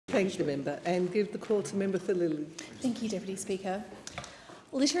Thank you, Member. And give the call to Member for Lilly. Thank you, Deputy Speaker.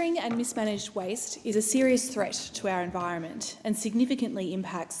 Littering and mismanaged waste is a serious threat to our environment and significantly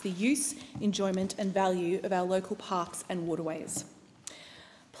impacts the use, enjoyment and value of our local parks and waterways.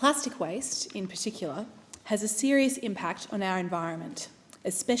 Plastic waste, in particular, has a serious impact on our environment,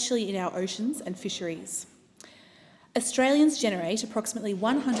 especially in our oceans and fisheries. Australians generate approximately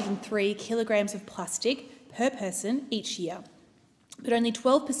 103 kilograms of plastic per person each year, but only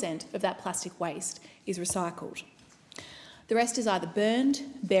 12% of that plastic waste is recycled. The rest is either burned,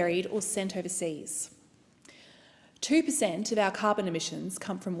 buried or sent overseas. 2% of our carbon emissions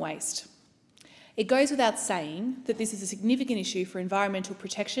come from waste. It goes without saying that this is a significant issue for environmental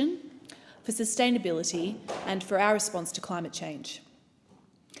protection, for sustainability and for our response to climate change.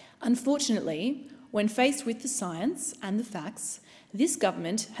 Unfortunately, when faced with the science and the facts, this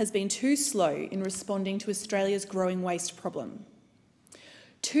government has been too slow in responding to Australia's growing waste problem.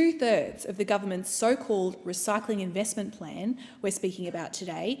 2/3 of the government's so-called recycling investment plan we're speaking about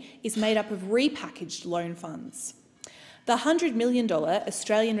today is made up of repackaged loan funds. The $100 million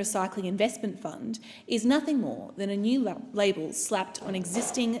Australian Recycling Investment Fund is nothing more than a new label slapped on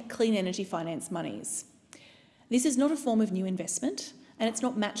existing clean energy finance monies. This is not a form of new investment and it's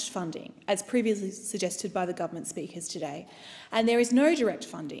not matched funding, as previously suggested by the government speakers today. And there is no direct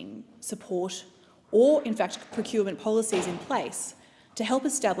funding, support or, in fact, procurement policies in place to help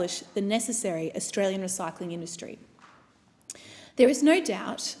establish the necessary Australian recycling industry. There is no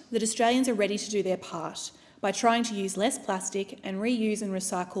doubt that Australians are ready to do their part by trying to use less plastic and reuse and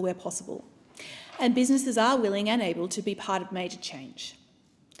recycle where possible. And businesses are willing and able to be part of major change.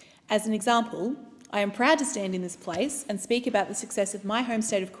 As an example, I am proud to stand in this place and speak about the success of my home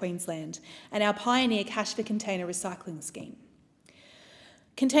state of Queensland and our pioneer Cash for Container recycling scheme.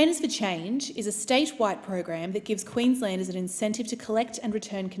 Containers for Change is a statewide program that gives Queenslanders an incentive to collect and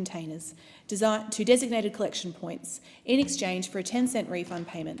return containers to designated collection points in exchange for a 10-cent refund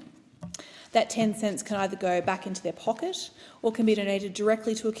payment. That 10 cents can either go back into their pocket or can be donated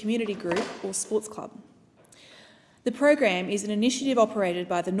directly to a community group or sports club. The program is an initiative operated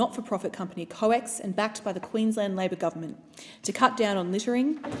by the not-for-profit company COEX and backed by the Queensland Labor Government to cut down on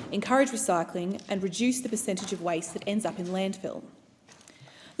littering, encourage recycling and reduce the percentage of waste that ends up in landfill.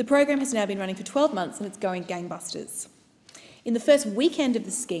 The program has now been running for 12 months and it's going gangbusters. In the first weekend of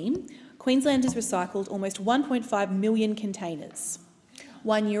the scheme, Queenslanders recycled almost 1.5 million containers.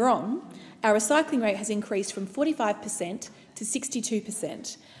 1 year on, our recycling rate has increased from 45% to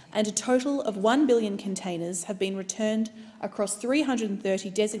 62%, and a total of 1 billion containers have been returned across 330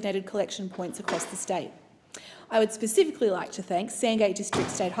 designated collection points across the state. I would specifically like to thank Sandgate District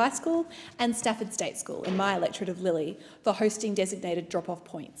State High School and Stafford State School in my electorate of Lilly for hosting designated drop-off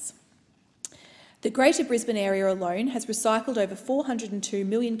points. The Greater Brisbane area alone has recycled over 402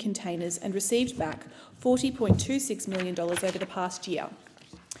 million containers and received back $40.26 million over the past year.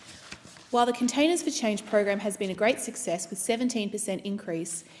 While the Containers for Change program has been a great success with 17%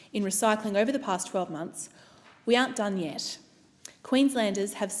 increase in recycling over the past 12 months, we aren't done yet.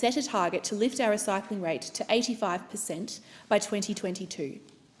 Queenslanders have set a target to lift our recycling rate to 85% by 2022.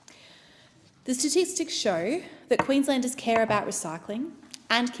 The statistics show that Queenslanders care about recycling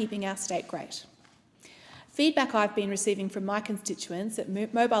and keeping our state great. Feedback I've been receiving from my constituents at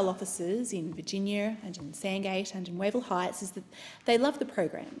mobile offices in Virginia and in Sandgate and in Wavell Heights is that they love the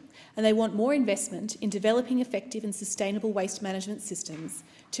program and they want more investment in developing effective and sustainable waste management systems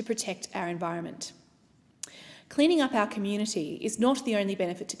to protect our environment. Cleaning up our community is not the only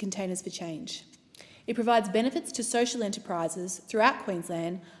benefit to Containers for Change. It provides benefits to social enterprises throughout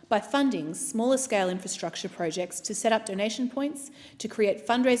Queensland by funding smaller scale infrastructure projects to set up donation points, to create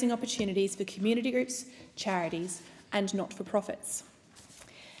fundraising opportunities for community groups, charities and not-for-profits.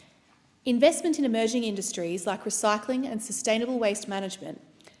 Investment in emerging industries like recycling and sustainable waste management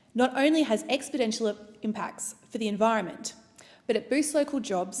not only has exponential impacts for the environment, but it boosts local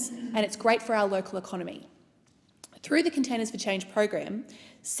jobs and it's great for our local economy. Through the Containers for Change program,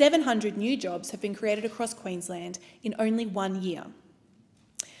 700 new jobs have been created across Queensland in only 1 year.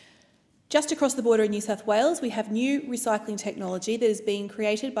 Just across the border in New South Wales, we have new recycling technology that is being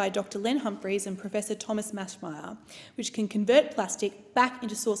created by Dr. Len Humphreys and Professor Thomas Maschmeyer, which can convert plastic back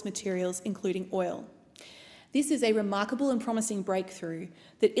into source materials, including oil. This is a remarkable and promising breakthrough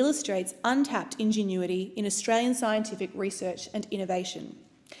that illustrates untapped ingenuity in Australian scientific research and innovation.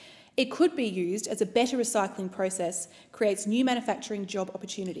 It could be used as a better recycling process, creates new manufacturing job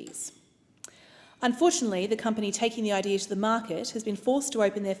opportunities. Unfortunately, the company taking the idea to the market has been forced to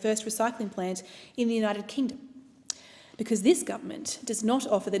open their first recycling plant in the United Kingdom. because this government does not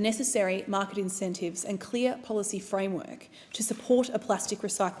offer the necessary market incentives and clear policy framework to support a plastic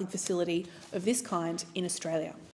recycling facility of this kind in Australia.